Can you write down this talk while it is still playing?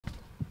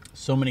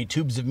So many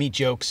tubes of meat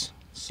jokes,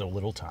 so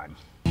little time.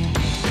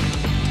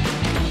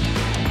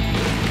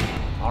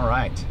 All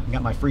right, I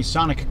got my free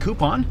Sonic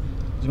coupon.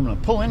 So I'm gonna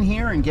pull in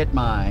here and get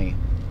my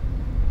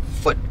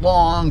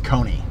Footlong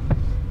Coney.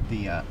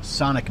 The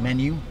Sonic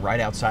menu right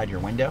outside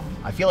your window.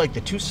 I feel like the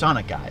two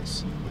Sonic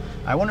guys.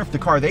 I wonder if the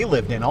car they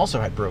lived in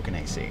also had broken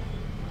AC.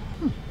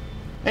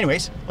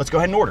 Anyways, let's go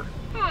ahead and order.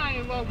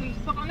 Hi, welcome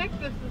to Sonic.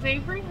 This is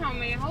Avery. How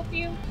may I help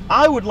you?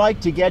 I would like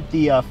to get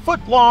the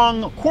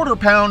Footlong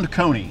quarter-pound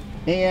Coney.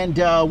 And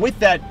with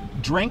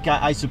that drink,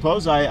 I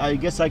suppose, I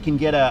guess I can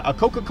get a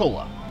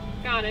Coca-Cola.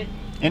 Got it.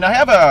 And I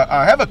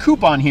have a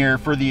coupon here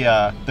for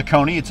the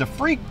Coney. It's a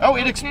free. Oh,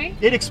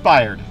 it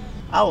expired.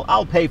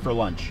 I'll pay for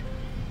lunch.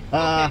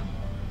 Okay.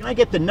 Can I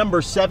get the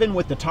number 7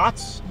 with the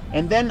tots?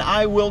 And then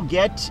I will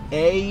get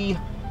a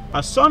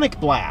Sonic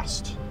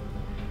Blast.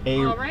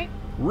 All right.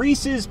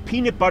 Reese's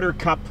Peanut Butter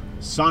Cup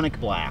Sonic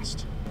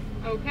Blast.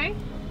 Okay.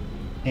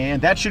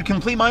 And that should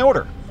complete my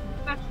order.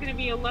 That's going to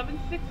be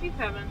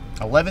 $11.67.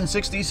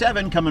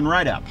 $11.67 coming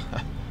right up.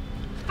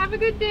 Have a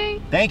good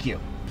day. Thank you.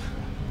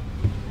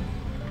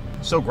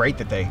 So great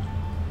that they,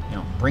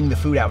 bring the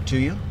food out to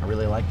you. I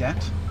really like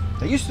that.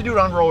 They used to do it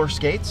on roller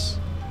skates.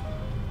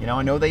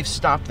 I know they've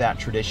stopped that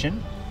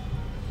tradition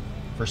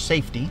for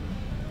safety.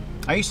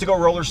 I used to go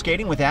roller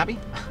skating with Abby.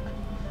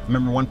 I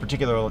remember one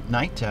particular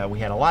night, we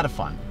had a lot of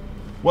fun.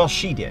 Well,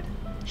 she did.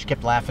 She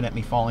kept laughing at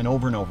me falling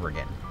over and over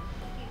again.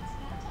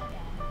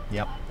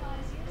 Yep.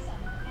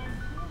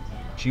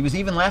 She was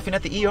even laughing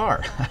at the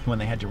ER when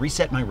they had to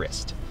reset my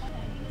wrist.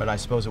 But I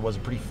suppose it was a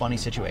pretty funny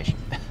situation.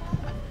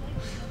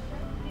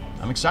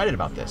 I'm excited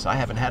about this. I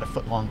haven't had a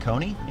Footlong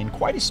Coney in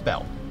quite a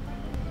spell.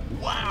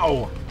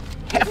 Wow!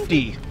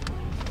 Hefty!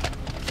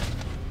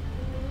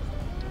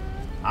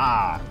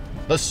 Ah,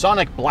 the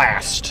Sonic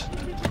Blast.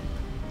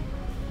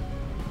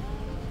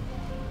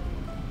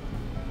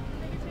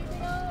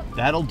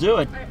 That'll do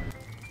it.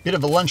 Bit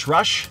of a lunch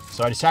rush,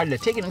 so I decided to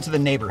take it into the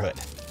neighborhood.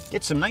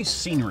 Get some nice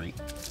scenery.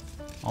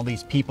 All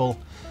these people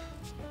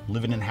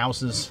living in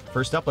houses.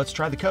 First up, let's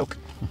try the Coke.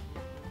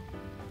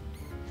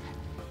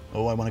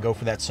 Oh, I want to go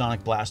for that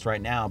Sonic Blast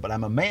right now, but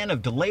I'm a man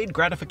of delayed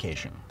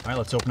gratification. All right,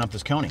 let's open up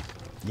this Coney.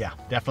 Yeah,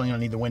 definitely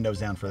gonna need the windows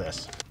down for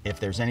this. If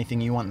there's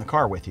anything you want in the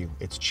car with you,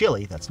 it's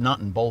chili that's not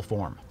in bowl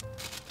form.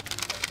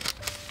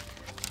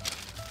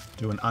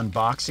 Do an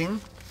unboxing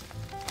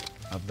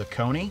of the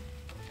Coney.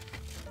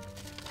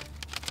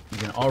 You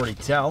can already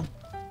tell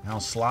how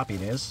sloppy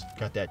it is.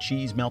 Got that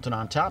cheese melted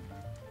on top.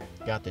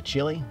 Got the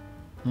chili.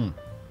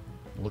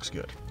 Looks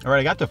good. All right,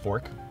 I got the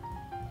fork,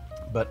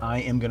 but I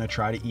am gonna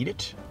try to eat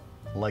it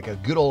like a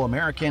good old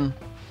American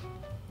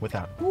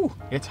without, ooh,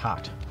 it's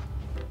hot.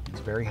 It's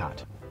very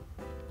hot.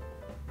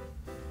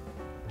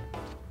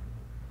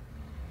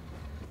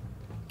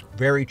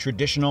 Very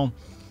traditional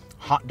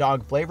hot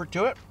dog flavor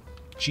to it.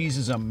 Cheese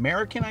is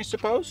American, I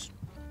suppose.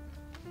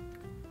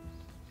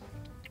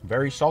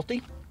 Very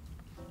salty.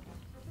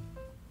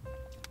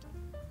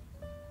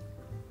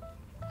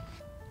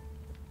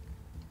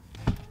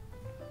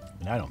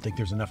 And I don't think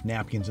there's enough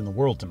napkins in the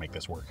world to make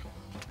this work.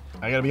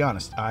 I gotta be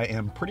honest, I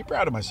am pretty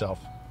proud of myself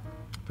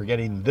for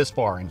getting this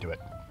far into it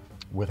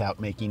without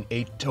making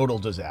a total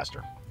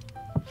disaster.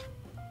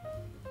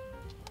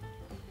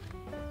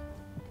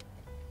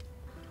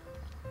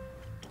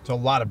 It's a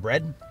lot of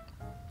bread.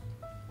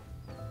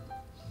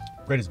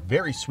 Bread is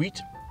very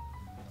sweet.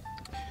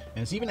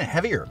 And it's even a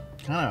heavier,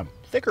 kind of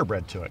thicker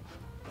bread to it.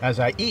 As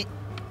I eat,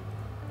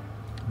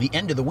 the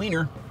end of the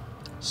wiener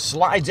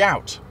slides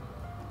out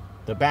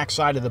the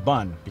backside of the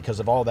bun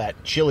because of all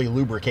that chili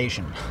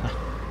lubrication.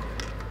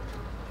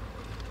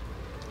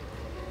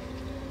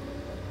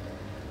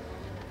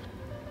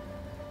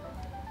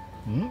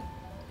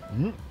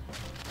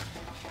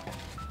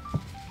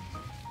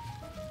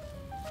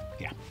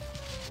 Yeah.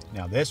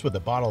 Now this with a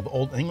bottle of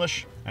Old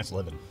English, that's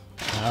living.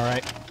 All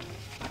right,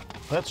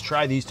 let's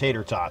try these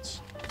tater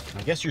tots.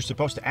 I guess you're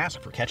supposed to ask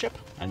for ketchup.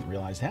 I didn't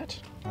realize that.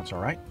 That's all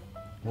right.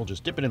 We'll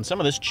just dip it in some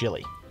of this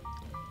chili.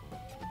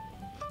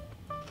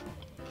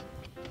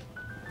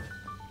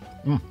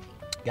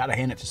 Gotta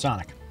hand it to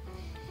Sonic.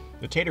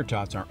 The tater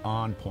tots are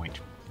on point.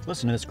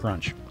 Listen to this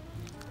crunch.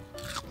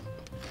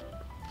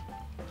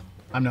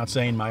 I'm not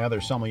saying my other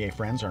sommelier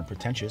friends aren't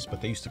pretentious,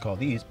 but they used to call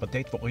these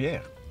pâté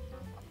fourrière.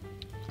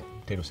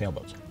 Potato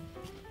sailboats.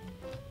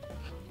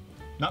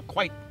 Not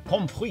quite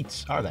pommes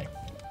frites, are they?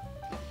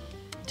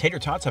 Tater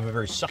tots have a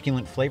very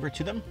succulent flavor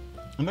to them,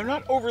 and they're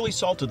not overly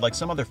salted like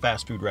some other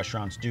fast food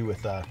restaurants do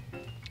with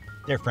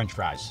their French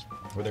fries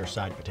or their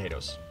side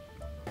potatoes.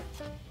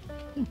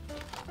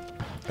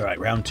 All right,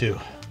 round two.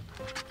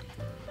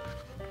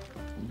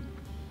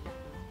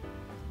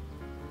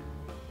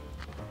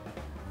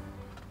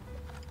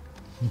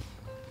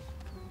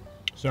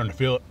 Starting to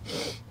feel it.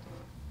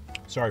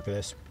 Sorry for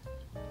this.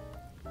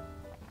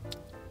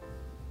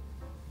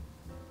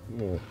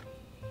 Ooh.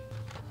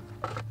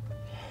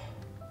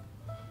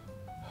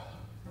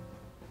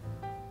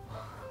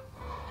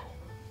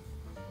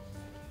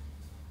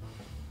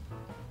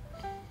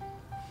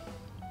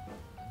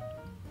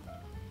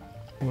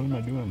 What am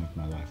I doing with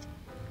my life?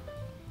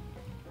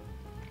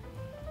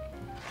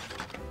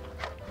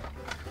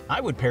 I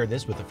would pair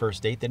this with a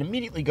first date that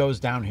immediately goes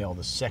downhill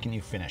the second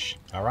you finish.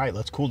 All right,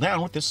 let's cool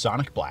down with this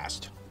Sonic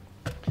Blast.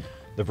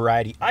 The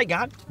variety I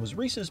got was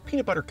Reese's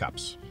Peanut Butter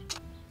Cups.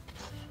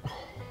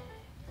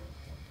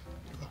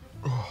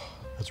 Oh,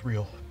 that's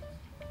real.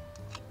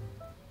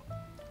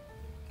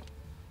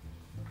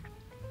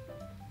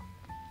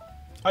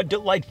 A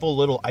delightful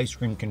little ice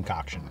cream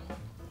concoction.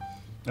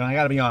 And I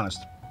gotta be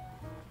honest,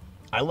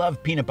 I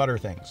love peanut butter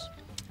things.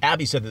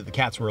 Abby said that the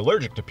cats were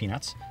allergic to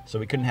peanuts, so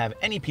we couldn't have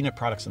any peanut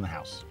products in the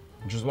house,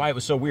 which is why it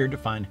was so weird to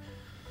find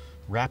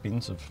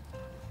wrappings of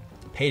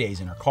paydays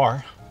in her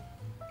car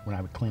when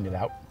I would clean it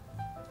out.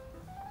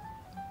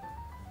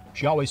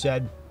 She always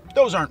said,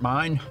 "Those aren't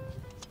mine."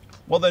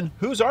 Well then,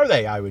 whose are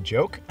they? I would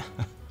joke.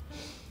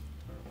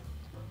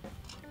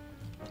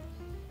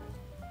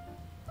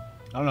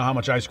 I don't know how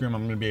much ice cream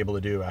I'm going to be able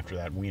to do after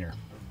that wiener.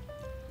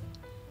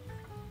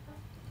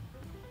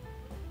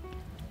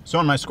 So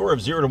on my score of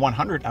 0 to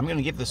 100, I'm going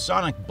to give the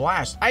Sonic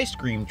Blast ice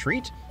cream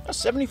treat a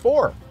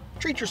 74.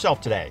 Treat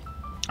yourself today.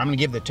 I'm going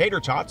to give the Tater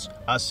Tots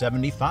a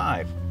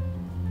 75.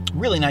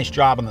 Really nice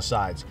job on the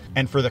sides.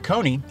 And for the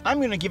Coney, I'm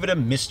going to give it a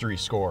mystery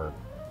score.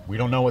 We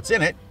don't know what's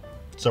in it,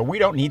 so we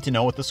don't need to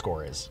know what the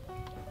score is.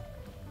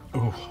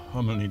 Ooh,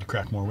 I'm going to need to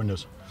crack more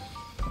windows.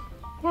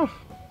 And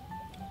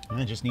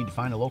I just need to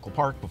find a local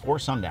park before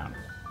sundown.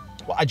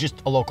 Well,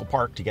 just a local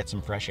park to get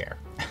some fresh air.